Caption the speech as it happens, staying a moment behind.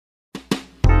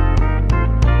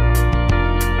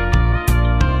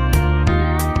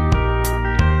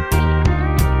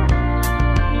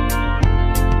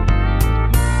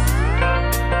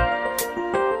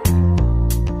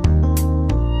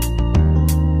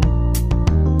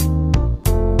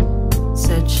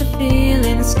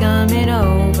coming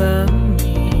over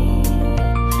me.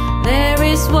 There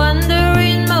is wonder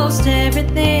in most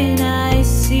everything I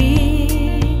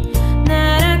see.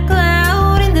 Not a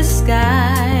cloud in the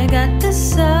sky, got the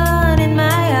sun in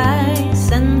my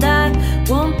eyes, and I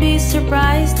won't be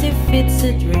surprised if it's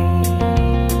a dream.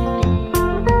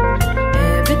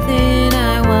 Everything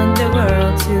I want the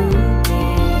world to be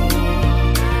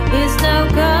is now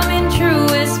coming true,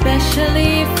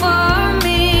 especially for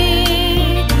me.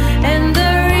 And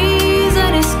the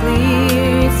reason is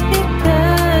clear, it's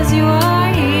because you are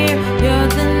here. You're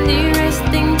the nearest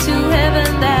thing to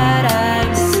heaven that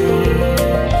I've seen.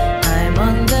 I'm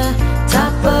on the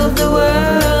top of the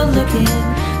world looking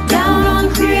down on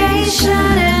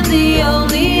creation, and the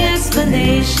only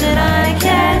explanation I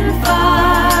can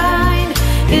find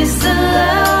is the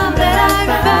love that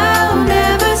I've found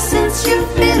ever since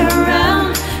you've been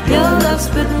around. Your love's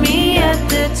put me at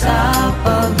the top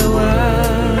of the world.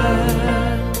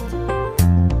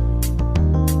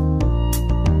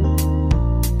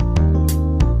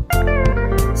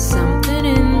 Something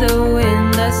in the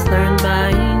wind that's learned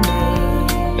my name,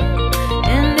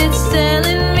 and it's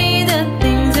telling me that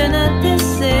things are not the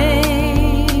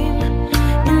same.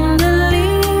 In the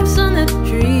leaves on the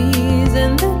trees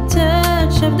and the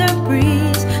touch of the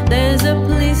breeze, there's a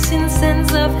pleasing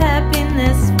sense of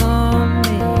happiness for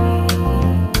me.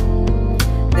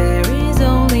 There is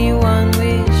only one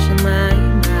wish in my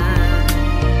mind.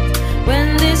 When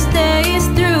this day is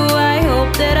through, I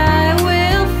hope that I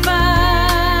will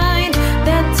find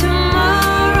that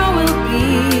tomorrow will be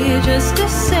just the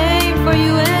same for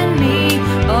you and me.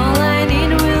 All I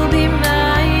need will be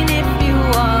mine if you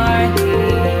are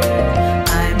here.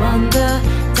 I'm on the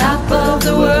top of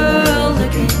the world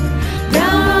looking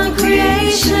down on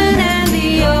creation, and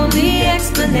the only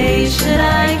explanation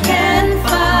I can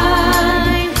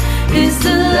find is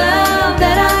the love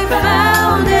that I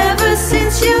found ever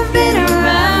since you've been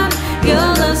around. Your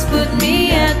love's put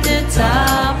me at the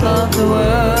top of the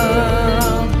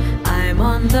world. I'm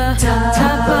on the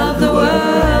top of the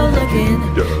world looking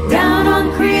down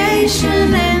on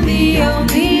creation, and the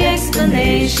only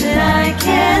explanation I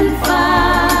can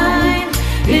find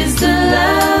is the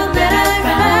love that I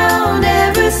found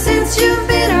ever since you've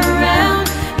been around.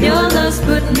 Your love's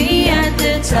put me at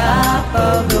the top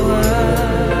of the world.